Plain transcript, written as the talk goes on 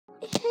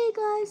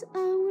guys,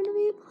 I'm gonna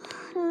be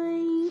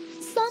playing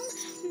some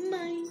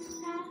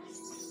Minecraft.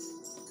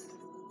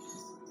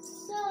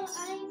 So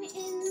I'm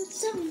in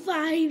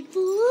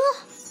survival.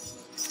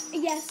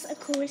 Yes, of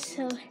course.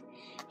 So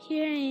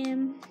here I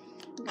am.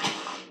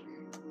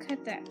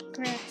 Cut that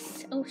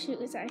grass. Oh shoot,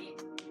 was I?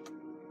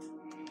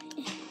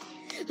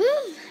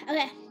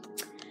 Okay.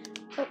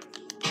 Oh.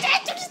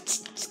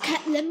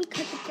 Let me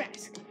cut the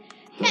grass.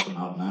 Okay.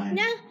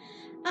 Now,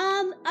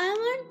 I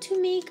want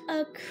to make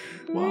a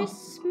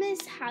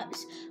Christmas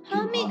house.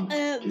 How to make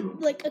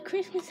like a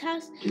Christmas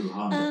house? You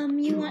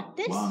want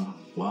this?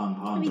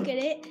 Let me get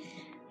it.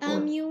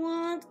 You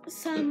want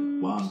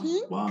some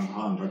pink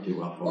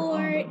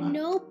or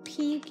no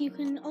pink? You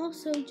can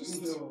also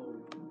just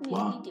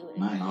maybe do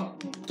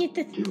it. Get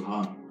the thing.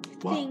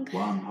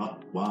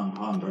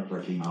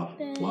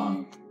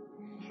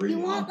 You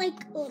want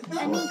like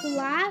any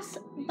glass,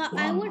 but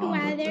I would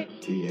rather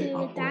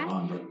do that.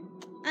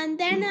 And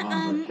then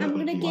I'm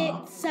gonna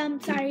get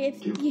some. Sorry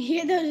if you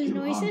hear those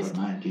noises.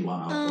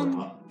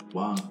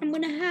 I'm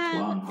gonna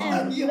have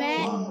a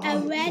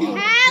red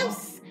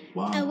house,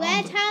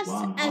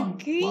 a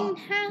green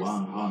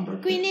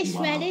house, greenish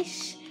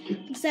reddish,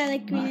 because I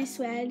like greenish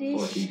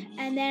reddish.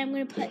 And then I'm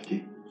gonna put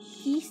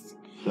these.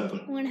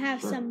 I'm gonna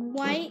have some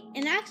white,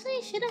 and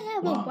actually, should I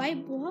have a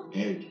white block?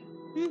 Okay,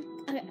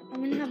 I'm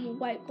gonna have a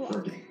white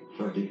block.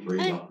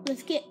 Alright,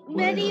 let's get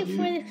ready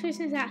for the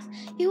Christmas house.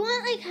 You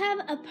want like have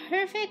a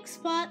perfect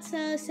spot,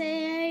 so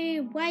say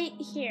right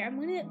here. I'm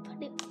gonna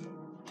put it.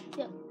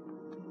 Yeah.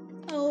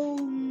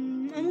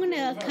 I'm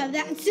gonna cover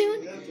that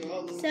soon.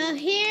 So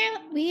here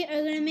we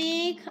are gonna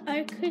make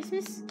our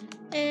Christmas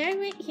area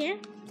right here.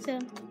 So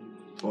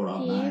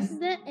here's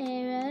the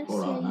area.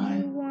 So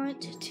you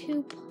want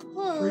to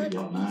put.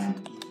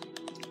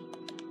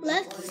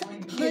 Let's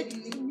put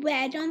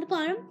red on the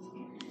bottom.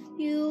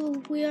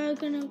 We are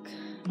gonna.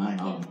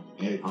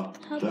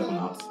 How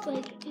about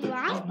like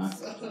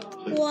lots?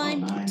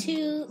 1,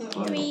 2,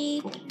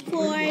 3,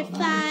 4,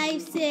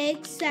 5,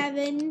 6,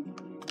 7,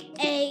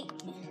 8,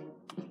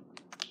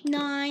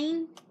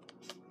 9,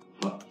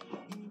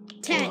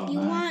 10. You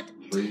want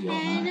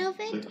 10 of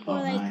it, or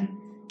like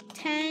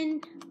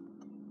 10,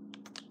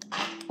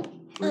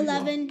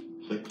 11,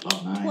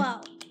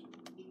 12.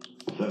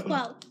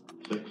 12.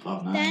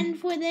 Then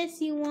for this,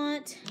 you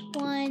want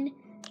 1,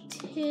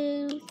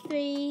 2,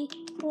 3,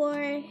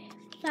 4,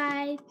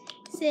 5,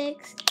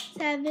 6,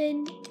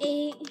 7,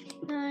 8,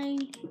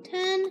 9,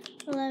 10,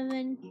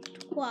 11,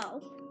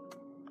 12.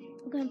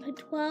 We're going to put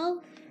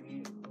 12.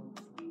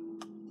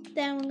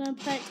 Then we're going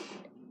to put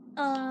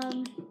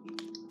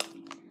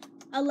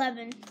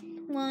 11.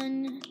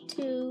 1,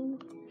 2,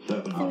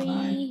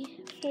 3,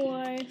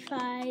 4,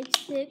 5,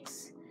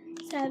 6,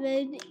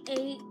 7,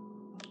 8,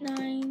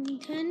 9,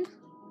 10,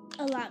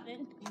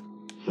 11.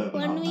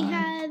 When we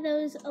have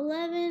those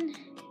 11,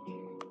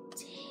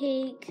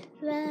 take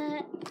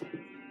that,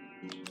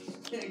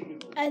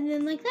 and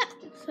then like that.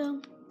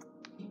 So,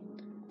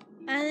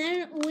 and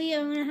then we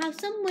are gonna have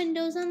some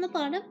windows on the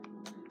bottom,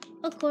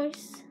 of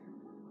course.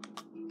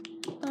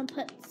 I'm gonna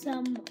put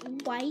some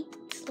white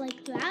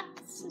like that,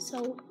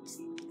 so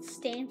it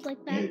stands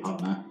like that.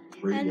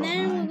 And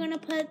then we're gonna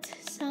put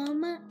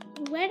some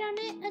red on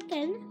it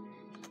again.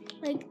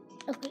 Like,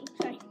 okay,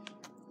 sorry.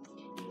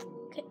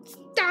 Okay,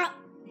 stop.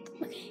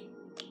 Okay.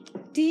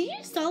 Did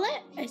you saw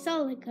it? I saw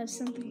like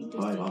something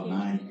just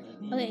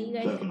okay, you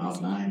guys can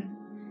see.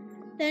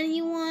 Then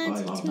you want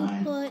to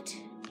put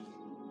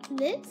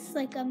this,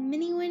 like a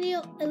mini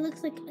window. It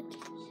looks like a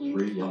key.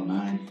 For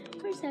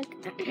a sec.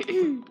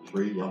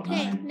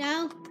 Okay,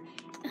 now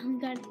oh my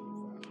god.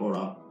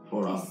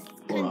 This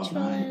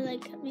controller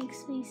like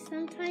makes me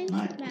sometimes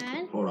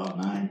mad.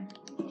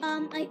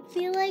 I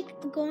feel like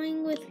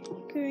going with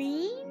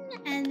green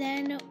and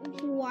then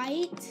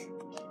white,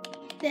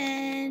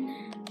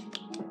 then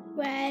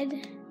red,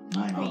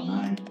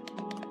 green,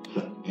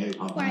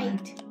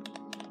 white.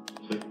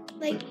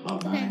 Like,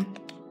 okay.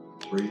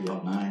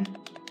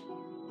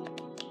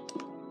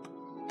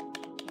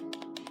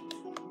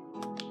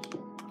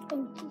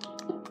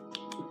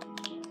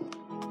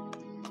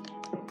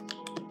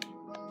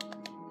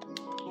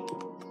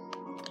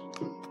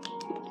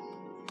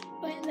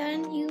 But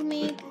then you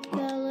make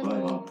the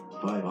little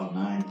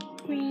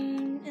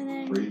green and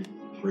then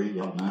 3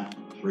 of 9,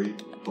 3,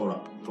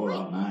 4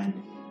 of 9.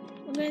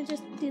 We're gonna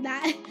just do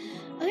that.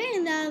 Okay,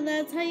 now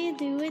that's how you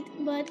do it,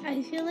 but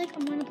I feel like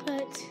I'm gonna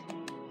put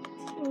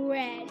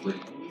red.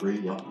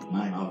 3 of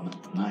 9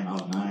 of 9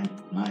 of 9,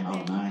 9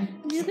 of 9.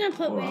 I'm just gonna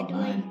put red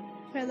like,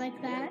 for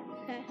like that.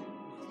 Okay.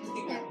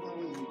 Yeah.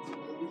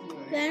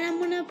 Then I'm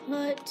gonna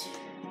put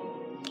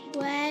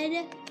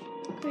red,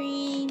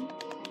 green,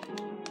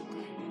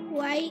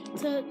 white.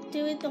 So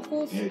do it the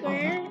whole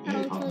square.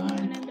 I'll tell you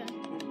when I'm done.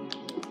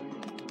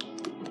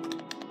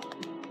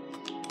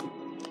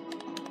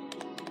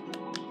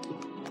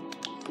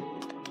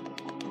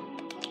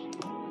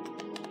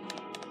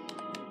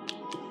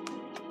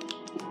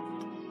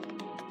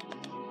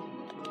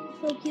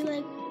 Hope you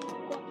like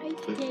what I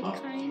did,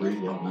 kind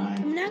of.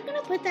 I'm not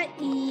gonna put that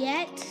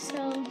yet,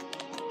 so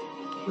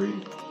Three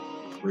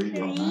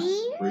of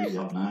nine. Three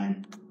of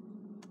nine.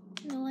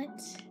 No,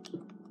 it's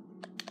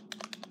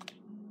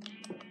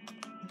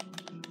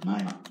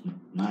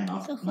Nine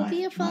of so hope nine.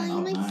 you're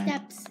following my Nine.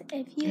 steps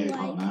if you Eight of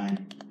like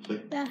nine.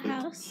 the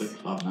house. Six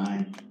of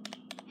nine.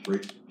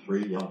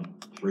 Three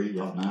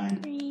of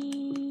nine.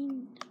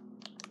 Green.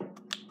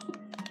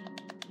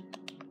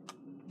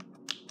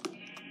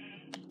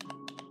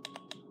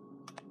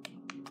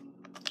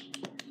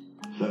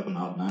 Seven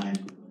of nine.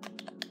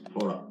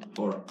 Four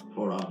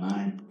of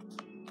nine.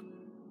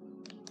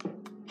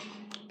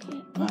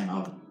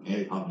 Okay.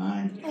 Eight of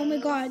nine. Oh my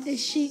god, the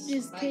sheep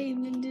just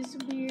came and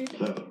disappeared.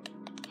 Okay.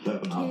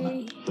 Seven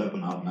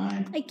of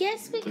nine. I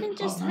guess we can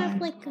Six just of have nine.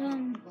 like oh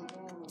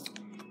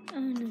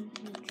no,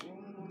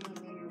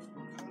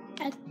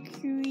 a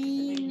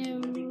green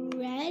and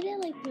red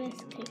like this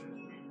too.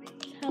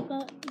 How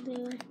about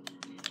the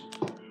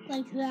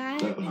like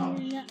that Seven and of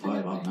then the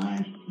five other of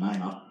nine.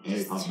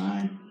 Eight of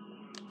nine.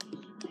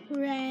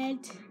 red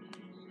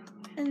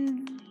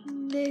and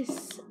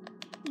this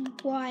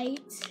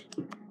white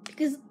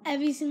because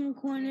every single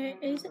corner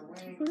is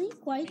totally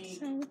white.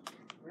 So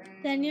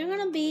then you're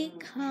gonna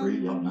become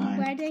Three of nine.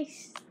 red. I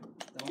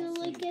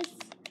still, I guess.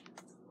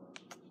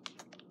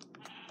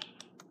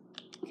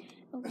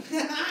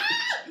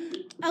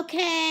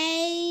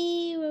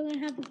 Okay, we're gonna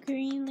have a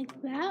green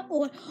like that,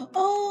 or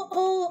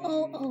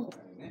oh.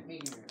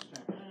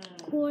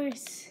 Of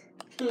course,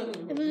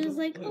 everyone's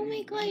like, oh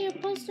my god, you're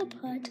supposed to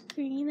put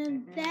green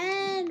and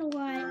then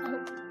white.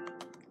 Oh,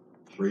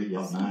 Three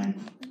of nine.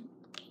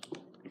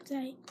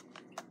 sorry.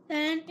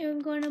 Then you're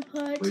gonna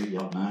put. Three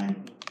of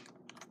nine.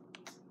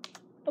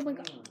 Oh my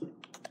god,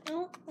 I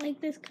don't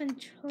like this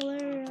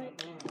controller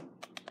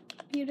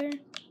computer.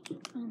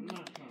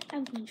 I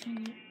have a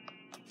controller.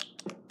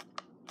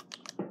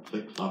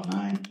 Six of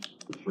nine.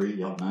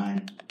 Three of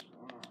nine.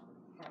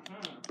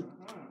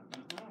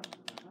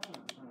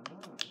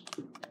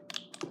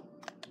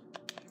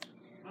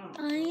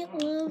 I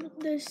love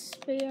the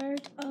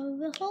spirit of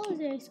the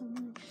holiday so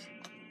much.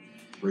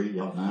 Three of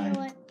You know nine.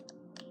 what?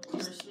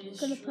 Just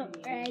gonna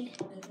put red.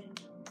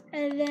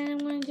 And then I'm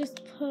gonna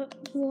just put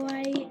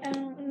white. I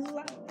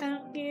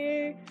don't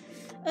care.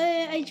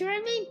 I tried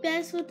my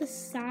best with the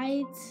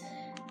sides.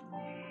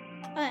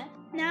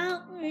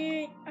 Now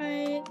we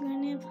are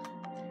gonna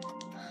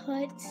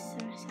put.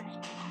 Sorry.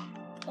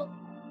 Oh.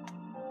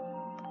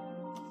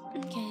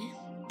 Okay.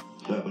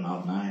 Seven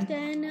of nine.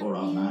 Then Four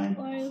of you nine.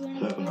 are gonna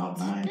Seven put of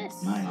nine.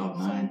 this. Nine of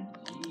nine.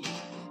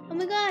 Oh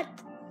my god.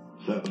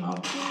 Seven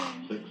of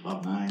six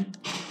of nine.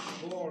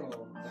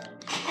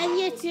 And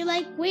yes, you're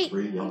like, wait,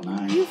 Three of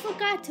nine. you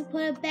forgot to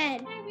put a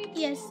bed.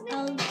 Yes,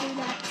 I'll do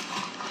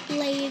that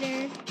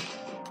later.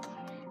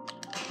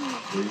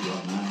 Three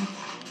of nine.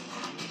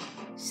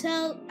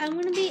 So I'm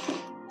gonna be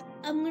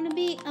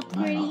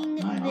upgrading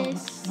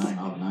this Nine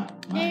of nine.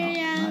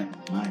 area.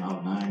 Nine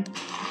of nine.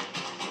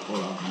 Four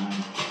of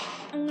nine.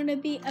 I'm gonna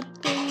be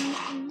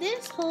upgrading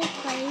this whole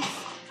place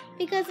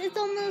because it's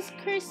almost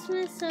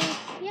Christmas. So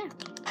yeah.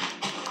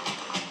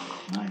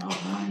 Nine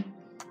of nine.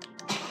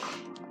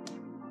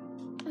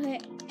 Okay.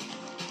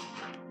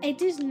 It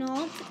does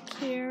not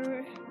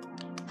care.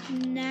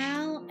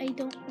 Now I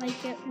don't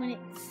like it when it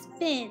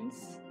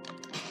spins.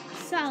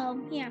 So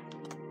yeah.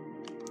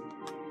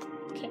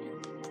 Okay.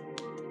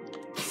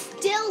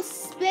 Still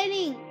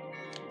spinning.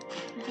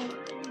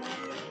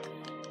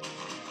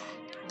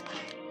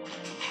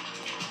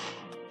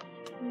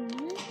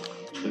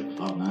 Six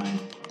of nine.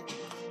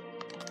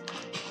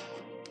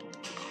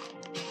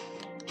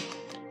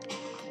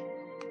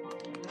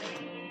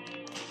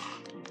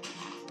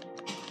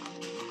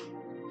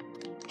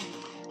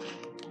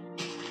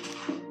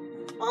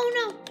 Oh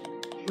no.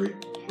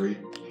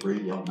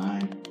 Three of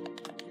nine.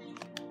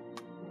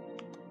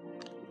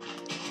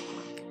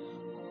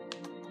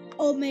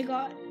 Oh my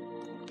god.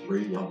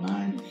 Three of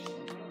nine.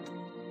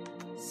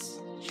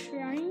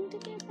 Trying to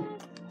get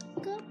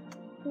back up.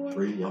 Or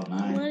Three of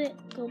nine. let it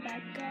go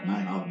back up.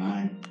 Nine of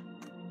nine.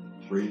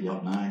 Three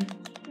of nine.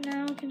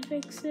 Now I can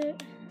fix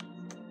it.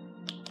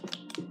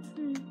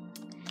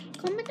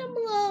 Comment down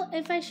below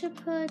if I should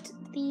put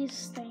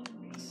these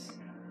things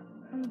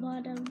on the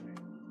bottom.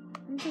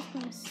 I'm just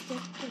gonna stick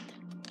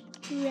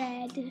with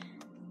red.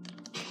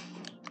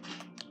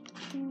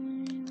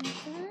 And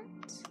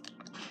that.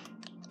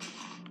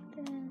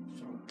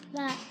 Then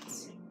that.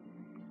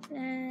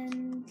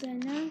 Then the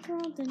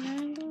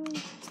angle.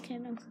 Okay,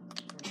 no.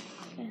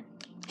 Okay.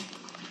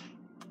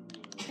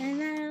 And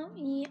now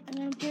I'm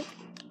gonna put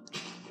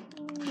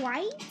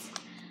white.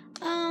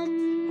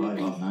 Five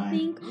I of nine.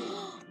 think.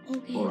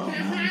 Four of Okay.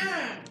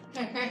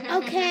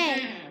 nine.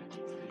 Okay.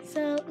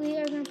 So we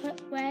are gonna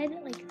put red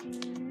like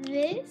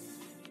this.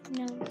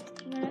 No.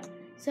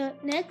 So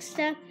next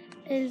step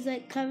is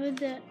like cover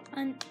the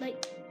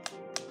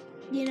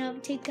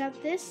take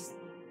out this.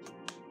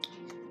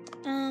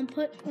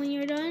 Put when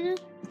you're done.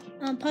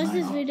 Pause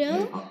this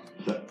video.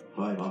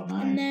 Five of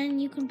nine. And then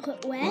you can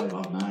put red. Five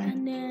of nine.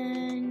 And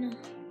then,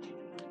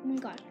 oh my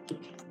god,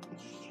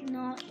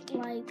 not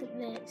like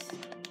this.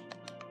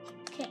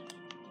 Okay.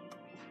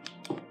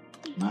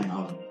 9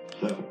 of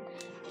 7.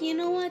 You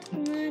know what?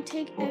 I'm gonna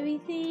take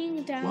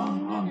everything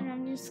down, and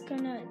I'm just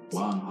gonna take.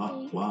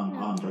 No,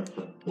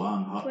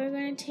 we're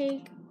gonna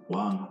take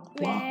red,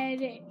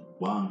 green.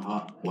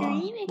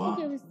 I think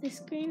it was this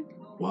green.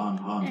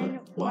 100. And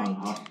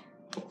white.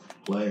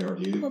 Player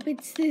view. Hope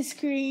it's this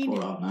green.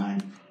 4 of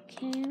 9.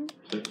 Okay.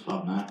 6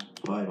 of 9.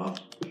 5 of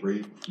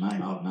 3.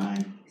 9 of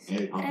 9.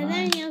 8 of 9. And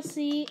then you'll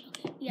see.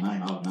 Okay, yeah.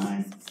 9 of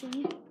 9.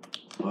 See.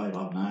 5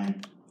 of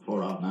 9.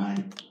 4 of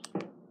 9.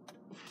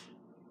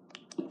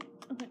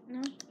 Okay,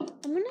 no.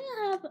 I'm gonna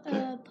have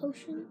a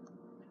potion.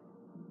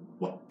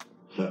 What?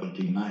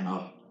 79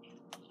 of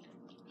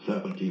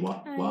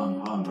 71.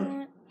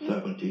 100.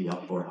 70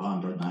 of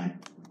 409.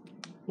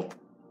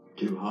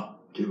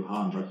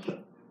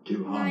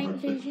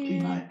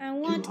 269. I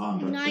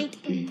want night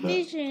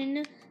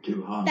vision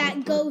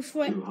that goes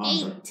for 8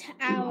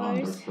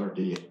 hours.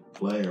 230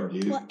 player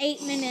view. Well,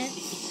 8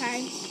 minutes.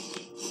 Sorry.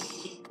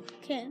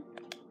 Okay.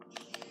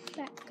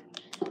 Back.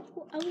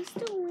 What I was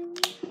doing.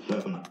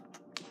 7.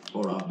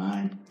 4 of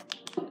 9.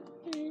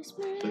 6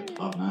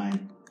 of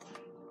 9.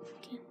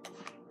 Okay.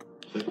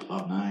 6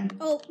 of 9.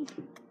 Oh.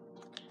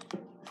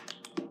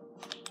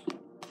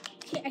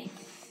 Okay, I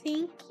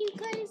think you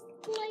guys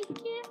like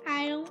it.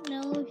 I don't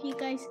know if you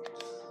guys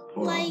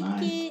like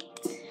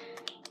it.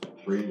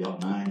 3 of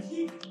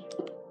 9.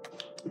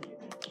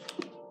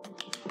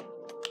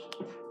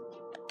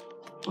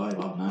 5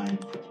 of 9.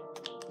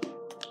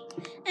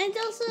 And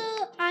also,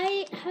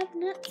 I have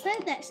not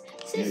said this.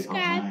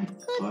 Subscribe,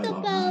 click the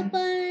bell 9.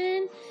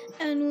 button,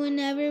 and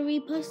whenever we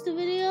post a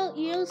video,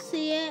 you'll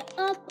see it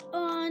up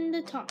on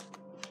the top.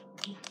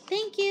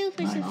 Thank you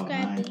for 9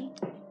 subscribing.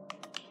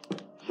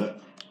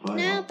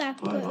 Now back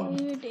to what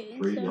we were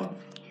doing.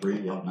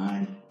 3 of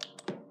 9.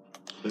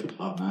 6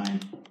 of 9.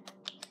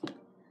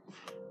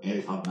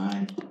 8 of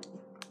 9.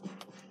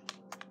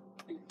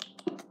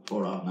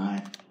 4 of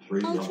 9.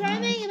 3 I'll of try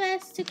 9. my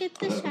best to get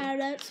the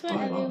shoutouts for 5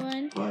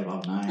 everyone. 5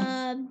 of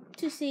 9.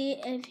 To see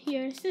if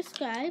you're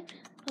subscribed.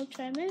 I'll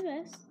try my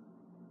best.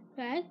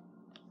 Right?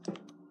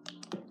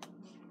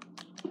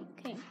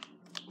 Okay.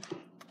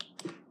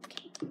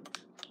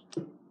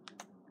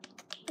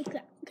 Like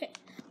that. Okay.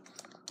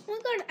 Oh my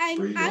god,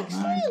 I'm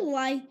actually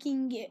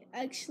liking it.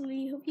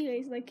 Actually, hope you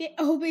guys like it.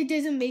 I hope it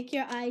doesn't make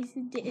your eyes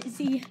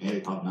dizzy.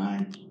 8 of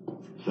 9.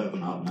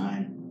 7 of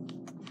 9.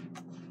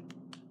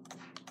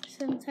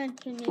 Sometimes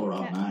we make 4 of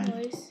that 9.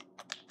 noise.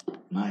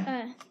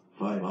 9.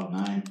 5 of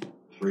 9.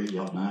 3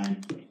 of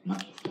 9.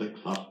 6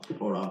 of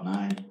 4 of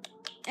 9.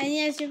 And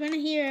yes, you're gonna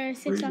hear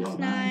 6 3 off of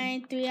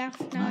 9, 3 off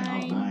 9 of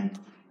 9. 9.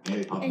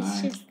 8 of 9.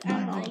 It's just, I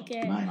don't like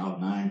it. 9 of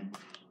 9.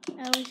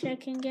 I wish I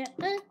can get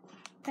a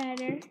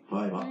better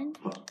 5 one.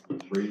 of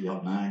 3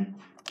 of 9.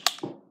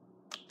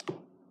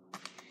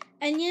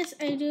 And yes,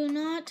 I do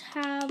not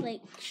have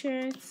like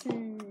shirts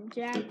and 6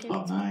 jackets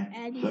of 9.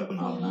 or 7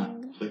 of 9.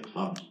 anything. 6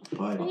 of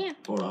 5 of Yeah.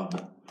 4 of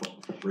 9.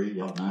 3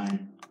 of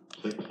 9.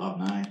 6 of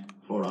 9.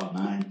 4 of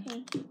 9.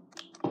 Okay.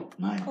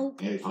 9. Oh,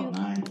 8 of shoot.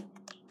 9.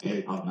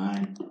 8 of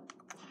 9.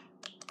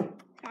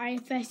 Sorry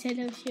if I said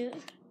oh shoot.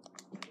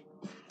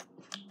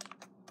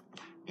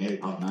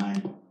 8 of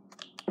 9.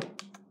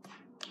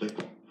 6.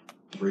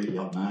 3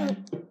 of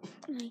 9.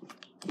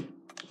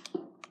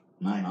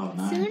 9 of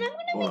 9. Soon I'm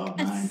 4 gonna of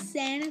make a 9.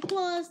 Santa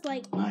Claus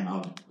like 9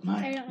 of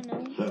 9. I don't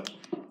know. 7.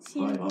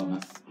 Santa 5 of 9.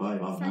 Claus.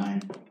 5 of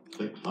 9.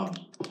 6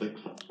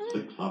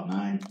 of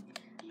 9.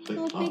 6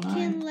 Hope of it 9.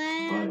 can 5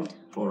 land. of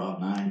 4 of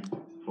 9.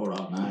 4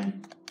 of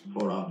 9.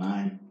 4 of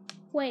 9.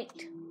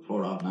 Wait.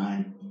 4 of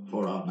 9.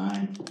 4 of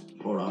 9.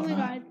 4 Oh of my 9.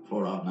 god.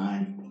 4 of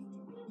 9.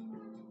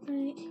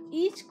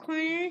 Each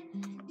corner,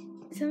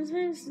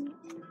 sometimes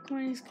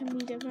corners can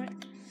be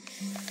different.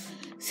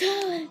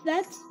 So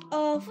that's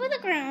all for the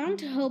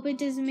ground. Hope it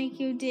doesn't make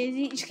you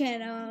dizzy. Just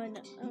kidding. I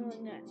will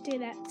not do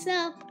that.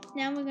 So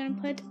now we're gonna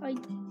put a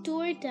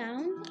door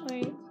down or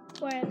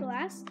a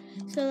glass.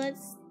 So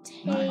let's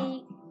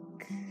take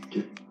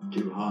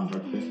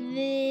 250.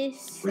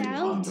 this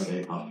out.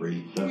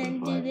 300. And then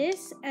do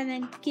this, and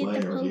then get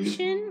the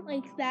potion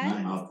like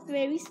that.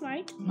 Very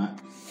smart.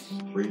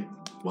 3.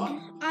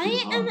 1.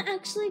 I am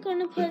actually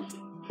gonna put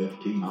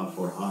 15 of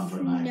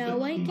 409.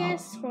 snow, I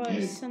guess, for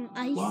some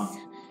ice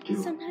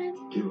sometime.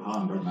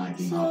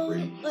 219 So of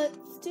 3.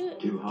 let's do it.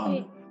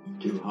 200.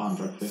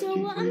 253 So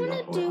what I'm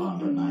gonna do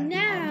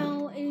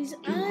now is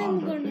I'm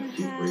gonna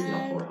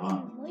have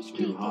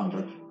 180.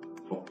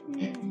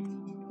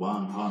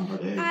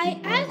 I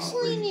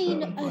actually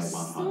need a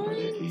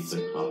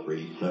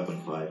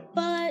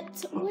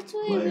but what do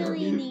I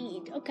really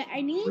need? Okay, I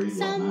need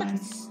some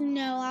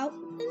snow out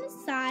on the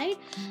side.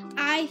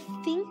 I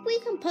think we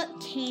can put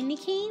candy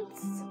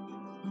canes.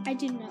 I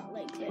do not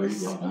like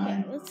this.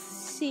 Okay, let's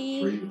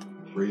see.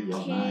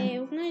 Okay,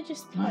 we're gonna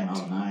just put.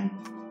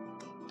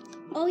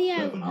 Oh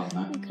yeah,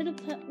 we could have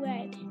put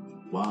red.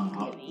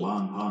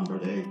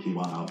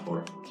 181 of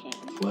 4. Okay.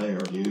 Player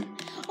view.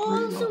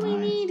 Also, we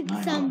need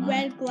some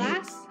red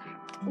glass.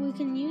 We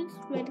can use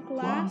red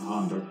glass.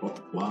 100.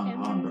 Okay,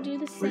 I'm gonna do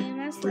the same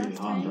as last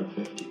time.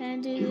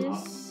 And do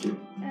this. And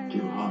then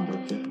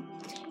take it.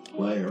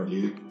 Player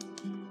view.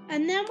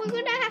 And then we're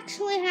gonna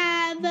actually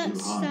have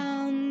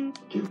some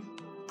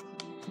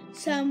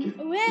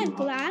red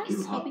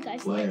glass. Hope you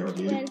guys like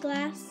red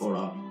glass.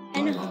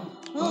 And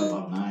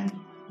hope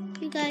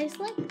you guys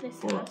like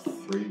this house.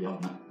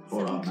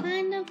 So I'm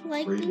kind of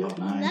liking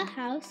the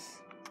house.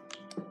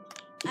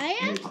 I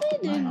actually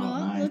did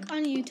not look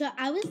on YouTube.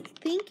 I was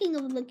thinking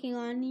of looking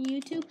on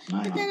YouTube,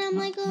 but then I'm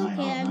like,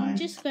 okay, I'm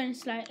just gonna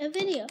start a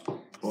video.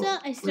 So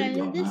I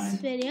started this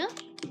video.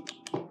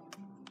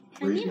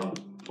 And yeah,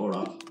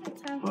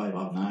 that's how. 5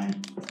 of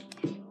 9.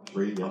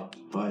 3 of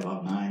 5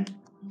 of 9.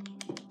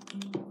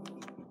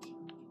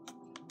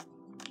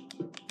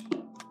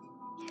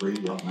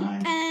 3 of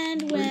 9.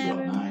 And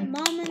whenever my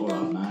mom and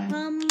them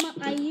come,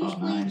 I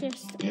usually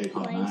just play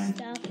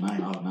stuff.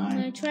 I'm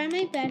gonna try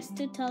my best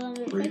to tell them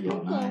if I can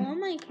go on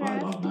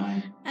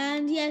Minecraft.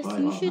 And yes,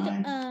 you should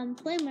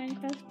play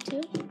Minecraft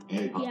too.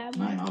 Yeah,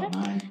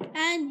 Minecraft.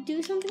 And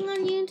do something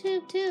on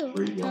YouTube too.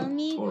 Tell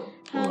me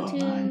how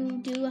to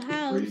do a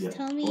house.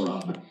 Tell me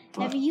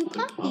if you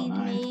copied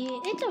me.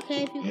 It's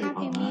okay if you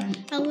copied me.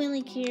 I don't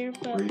really care,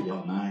 but 3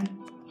 of 9.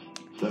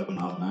 7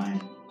 of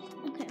 9.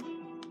 okay.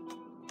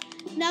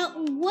 Now,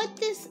 what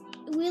this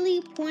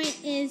really point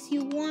is,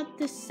 you want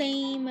the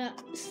same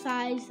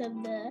size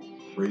of the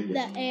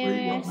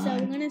area. So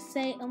I'm gonna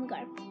say, oh my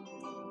god,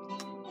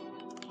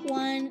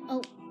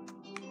 1,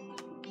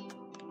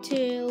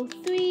 2,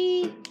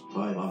 3,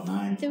 5 of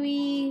 9.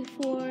 3,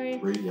 4,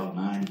 3 of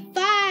 9.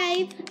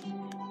 5,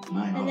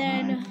 9 and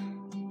then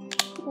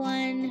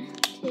 1,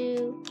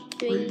 2,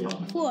 3,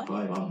 4.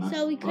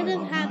 So we could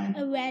have had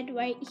a red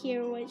right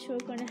here, which we're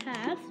gonna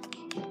have.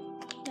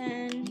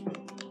 Then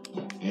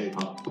 8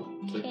 of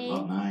 6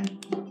 of 9.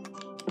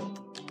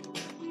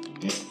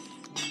 8,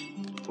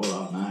 4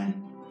 of 9.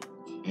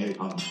 8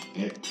 of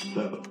 8,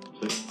 7,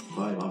 6,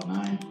 5 of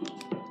 9.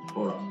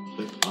 4 of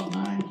 6 of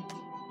 9.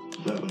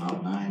 7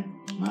 of 9.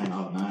 9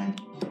 of 9.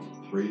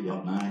 3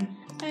 of 9.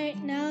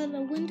 Alright, now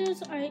the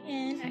windows are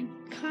in. I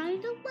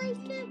kind of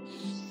like it.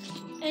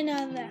 And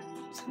now that.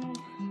 So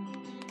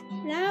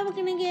now we're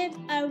gonna get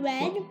a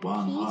red piece.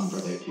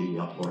 180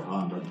 of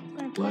 400.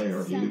 Gonna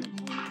put some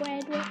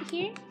red right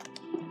here.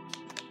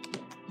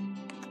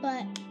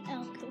 But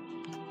okay.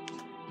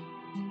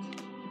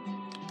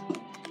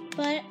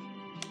 But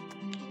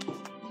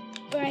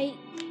right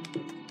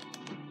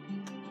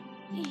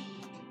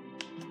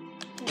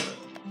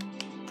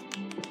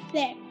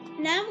there.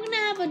 Now I'm gonna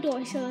have a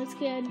door, so let's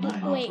get a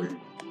door. Wait.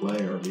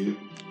 Player view.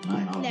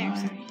 9 of 9.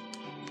 Sorry.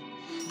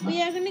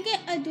 We are gonna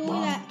get a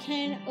door that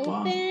can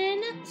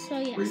open. So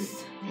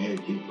yes.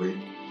 83.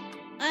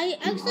 I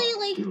actually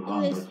like this.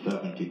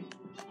 270.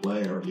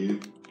 Player view.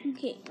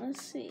 Okay,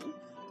 let's see.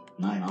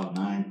 9 of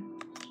 9.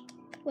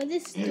 Will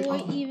this door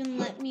even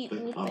let me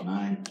open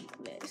like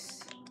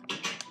this?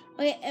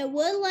 Okay, it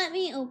would let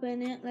me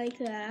open it like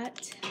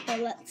that, but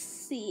let's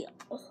see.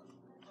 Oh.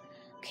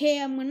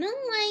 Okay, I'm gonna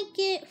like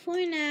it for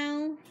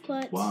now,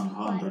 but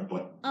 100.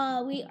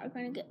 we are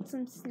gonna get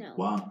some snow.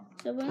 1.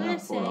 So we're gonna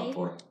say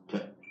no.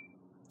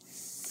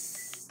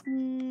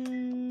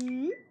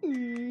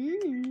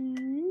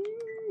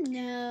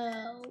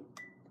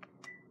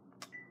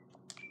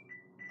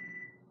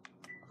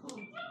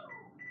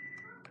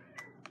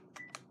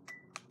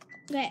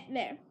 Okay,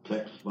 there.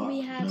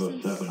 We have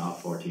some 7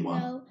 of 41.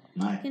 snow.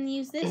 9. You can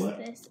use this,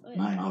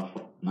 9 of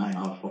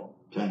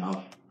 10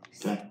 of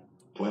 10.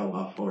 12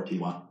 of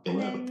 41.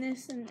 11. And then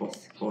this and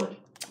this. 40.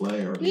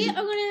 Player We are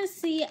gonna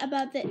see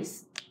about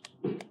this.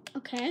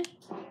 Okay.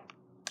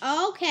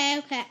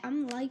 Okay.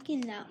 I'm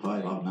liking that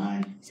 5 of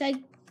 9. So I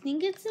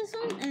think it's this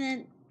one, and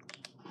then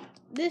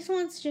this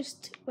one's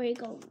just where you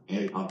go.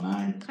 8 of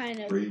 9. Kind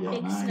of 3 of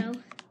big 9. snow.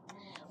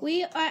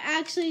 We are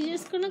actually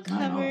just gonna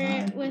cover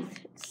it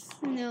with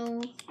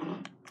snow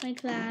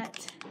like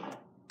that.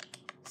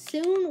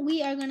 Soon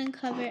we are gonna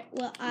cover it.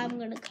 Well, I'm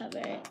gonna cover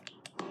it.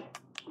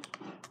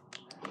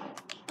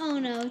 Oh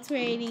no, it's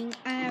raining.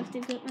 I have to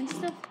put my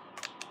stuff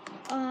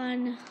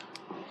on.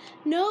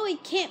 No,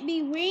 it can't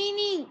be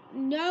raining.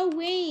 No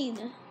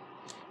rain.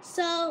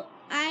 So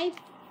I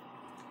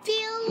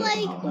feel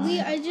like we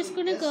are just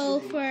gonna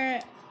go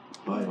for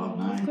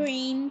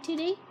green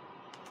today.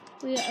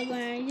 We are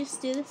gonna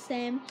just do the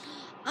same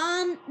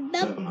on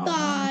the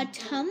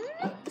bottom.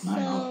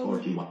 So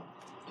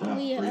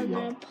we are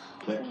gonna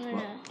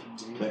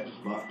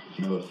text box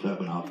no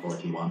 7 of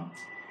 41.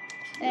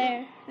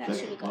 There, that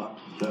should be good.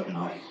 7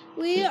 of.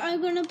 We are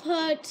gonna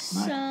put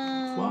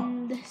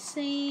some the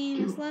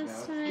same as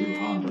last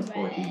time.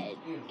 Red,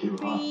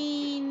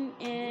 green,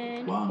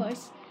 and of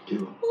course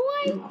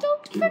white.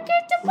 Don't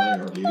forget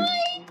about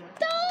white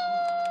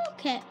though.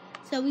 Okay,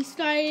 so we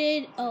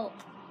started.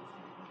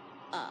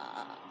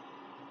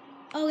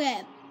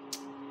 Okay.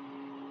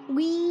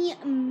 We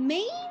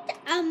made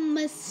a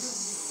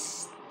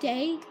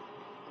mistake.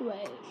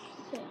 Wait.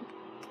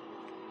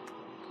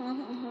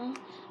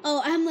 Oh,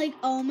 I'm like,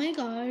 oh my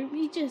god,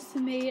 we just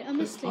made a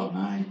mistake.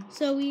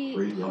 So we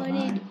put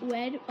in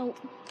red. Oh,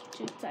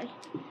 sorry.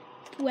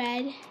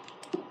 Red,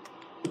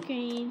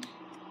 green,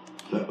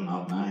 7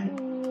 of 9.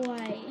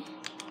 white.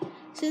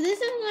 So this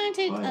is going to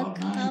take a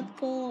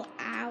couple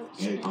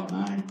 8 of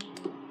 9,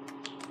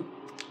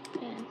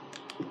 Okay.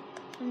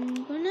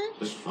 I'm gonna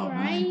 6 of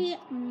try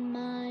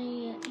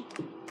my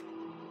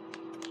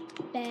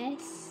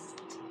best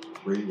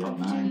 3 of of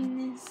 9,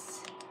 doing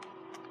this.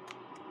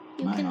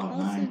 You 9 can of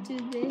also 9, do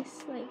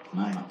this, like,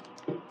 9 of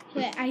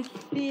but I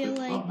feel 6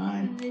 like of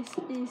 9, this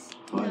is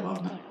 5 not of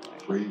gonna 9,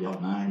 work. 3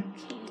 of 9,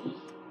 Okay.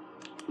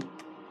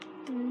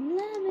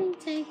 Let me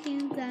take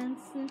you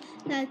dancing.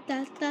 Da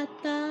da da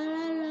da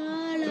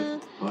la la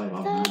 5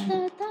 of da 9,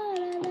 da da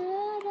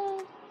la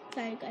la.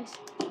 Sorry guys.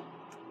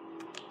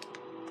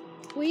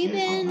 We've 8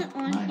 been of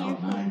on 9 here of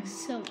for 9, like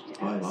so much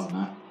 5 hours. of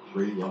 9,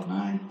 3 of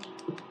 9,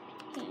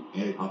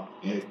 Okay. 8 of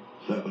 8,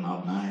 7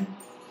 of 9,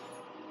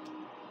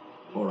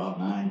 4 of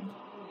 9,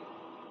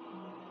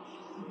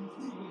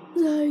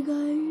 Sorry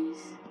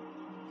guys.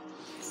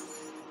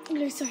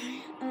 Okay,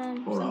 sorry.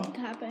 4 of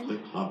Something happened.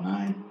 6 of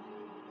 9,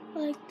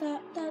 Like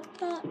that, that,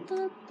 that,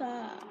 that,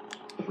 that.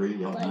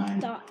 3 of Like 9,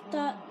 that,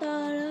 that,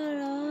 da, da,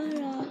 da,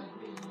 da.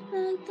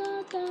 Like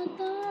that, da,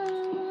 da,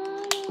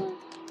 da,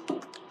 da.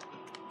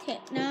 Okay,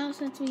 now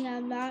since we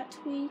have that,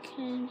 we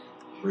can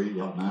 3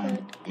 of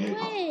 9,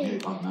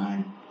 8 of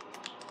 9,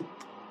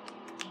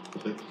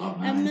 6 of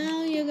I 9,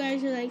 know you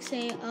guys are like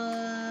saying,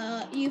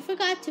 you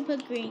forgot to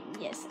put green.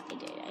 Yes, I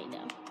did, I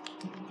know.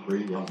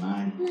 3 of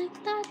 9,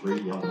 Like that, 3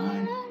 da, of da,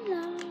 9, da,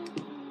 da.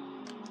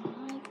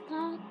 Like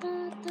that, da,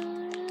 da,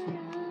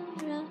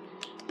 da,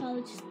 da.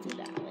 I'll just do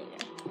that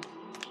later.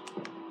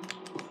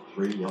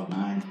 3 of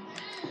 9,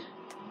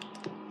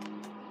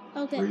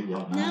 Okay, 3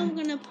 of 9, now I'm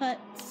gonna put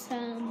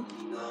some.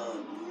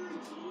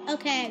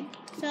 Okay,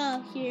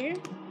 so here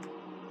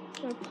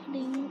we're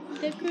putting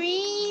the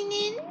green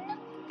in.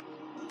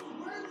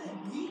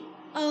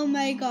 Oh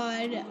my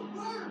god.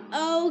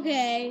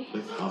 Okay.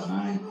 6 of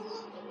 9,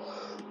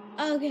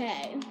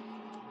 Okay.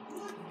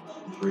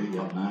 3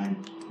 of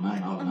 9,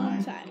 9 of I'm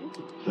 9, sorry.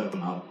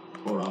 7 of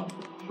 4 of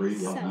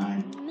 3 of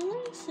 9,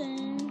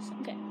 Nonsense.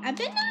 Okay, I've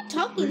been not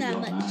talking 3 that of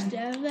much,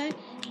 9, have I?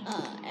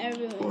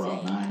 Everyone's 4 of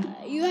saying, 9,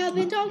 you have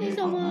been talking 8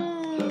 so of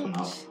 9, 7 much.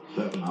 of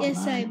 7 of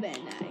Yes, 9, I've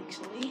been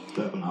actually.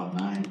 7 of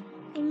 9,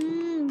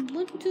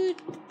 What to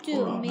 4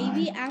 do? of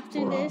Maybe 9, after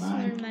 4 of this, 9,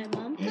 when my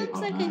mom 8 comes,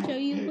 of I can 9, show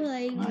you 8,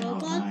 playing 9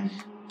 of Roblox. 9,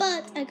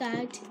 But I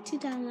got to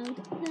download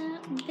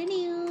the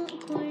video,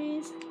 of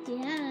course.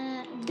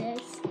 Yeah,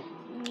 this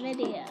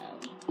video.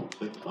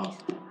 6 of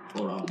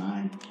 4 of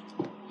 9,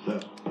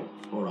 7,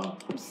 4 of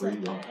 3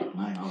 of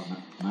 9 of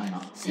 9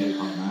 of 8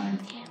 of 9,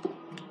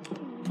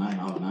 9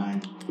 of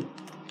 9,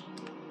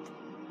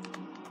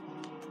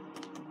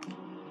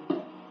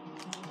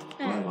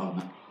 5 of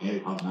 9,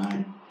 8 of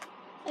 9,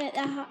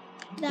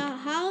 The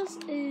house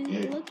is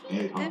 8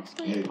 looking of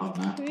actually 8 of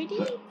 9, pretty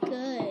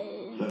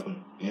good.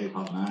 7, 8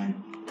 of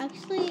 9,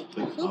 Actually,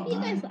 I 6 hope of you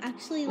guys 9,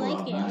 actually 4 like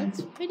of it. It 9,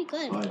 looks pretty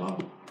good. 5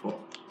 of 4,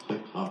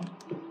 6 of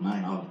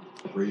 9 of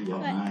 3 of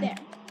Right 9, there.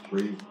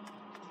 3,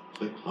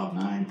 6 of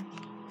 9,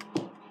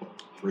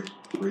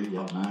 3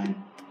 of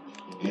 9,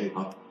 8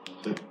 of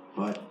 6,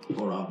 5,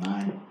 4 of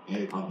 9,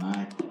 8 of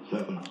 9,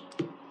 7 of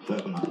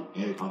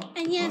 8 of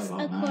And yes, 5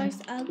 of of 9, course,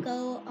 I'll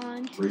go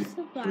on to 3 of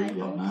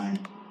survival 9,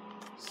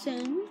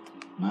 soon.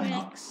 9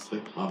 of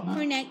 6 of 9,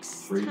 For next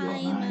 3 of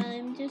time, 9,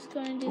 I'm just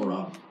gonna 4 do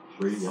of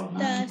 3 of the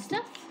 9,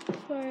 stuff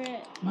for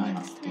 9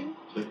 next of time.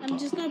 6 I'm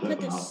just gonna put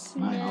the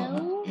 7 of 9 of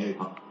snow 8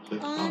 of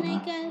 6 on, of I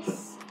 9,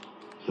 guess.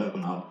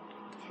 7 of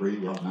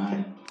 3 of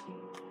 9,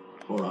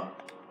 4 of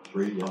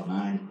 3 of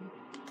 9,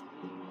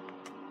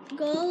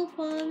 Go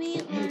follow me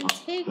 8 on of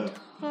 7, TikTok.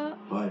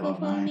 5 Go of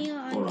follow 9, me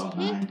on 4 of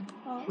 9,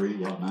 TikTok.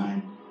 3 of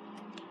 9,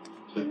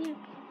 6, Yeah.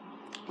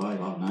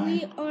 5 of 9,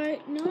 We are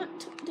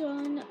not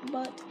done,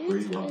 but it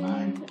 3 of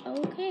 9, is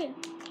okay.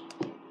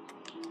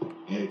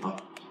 8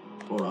 of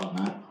 4 of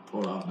 9,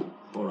 4 of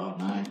 4 of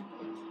 9,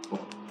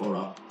 4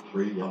 of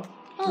 3 of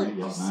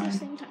 3 of it's 9, the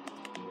same time.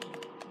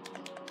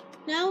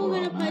 Now 4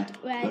 we're of gonna 9,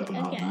 put red 7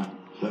 of again. 9,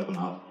 7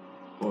 of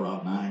 4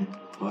 of 9,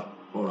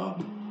 4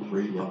 of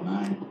 3 of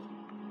 9,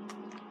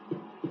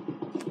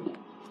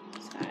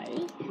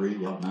 Sorry.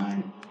 3 of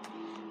 9,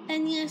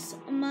 And yes,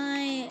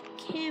 my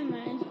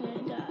camera is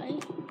gonna die.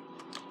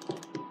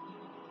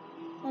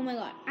 Oh my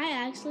god, I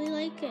actually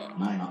like it.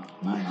 9 of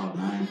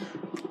 9,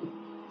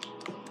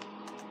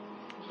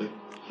 6,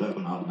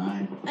 7 of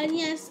 9, And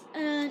yes,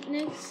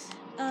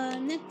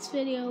 next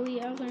video we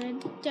are gonna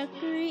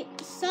decorate.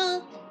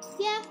 So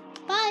yeah,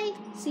 bye.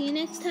 See you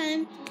next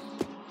time.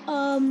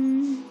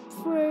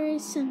 For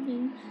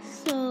something.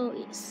 So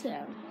yes,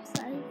 sorry.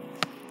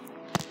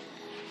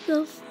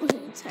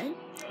 Sorry.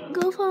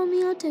 Go follow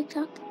me on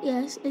TikTok.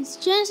 Yes, it's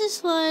Genesis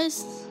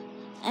Flores.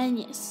 And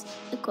yes,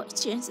 of course,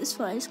 Genesis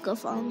Flores. Go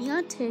follow me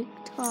on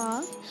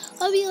TikTok.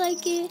 Hope you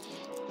like it.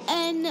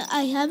 And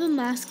I have a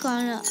mask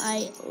on.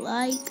 I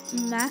like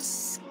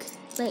masks,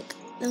 like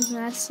those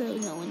masks, so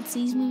no one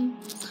sees me.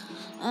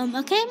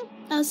 Okay,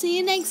 I'll see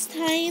you next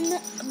time.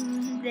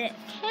 The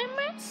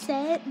camera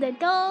said the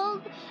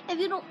dog. If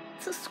you don't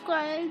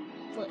subscribe,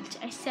 which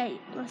I say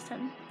last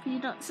time, if you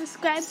don't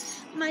subscribe,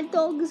 my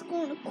dog is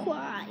going to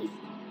cry.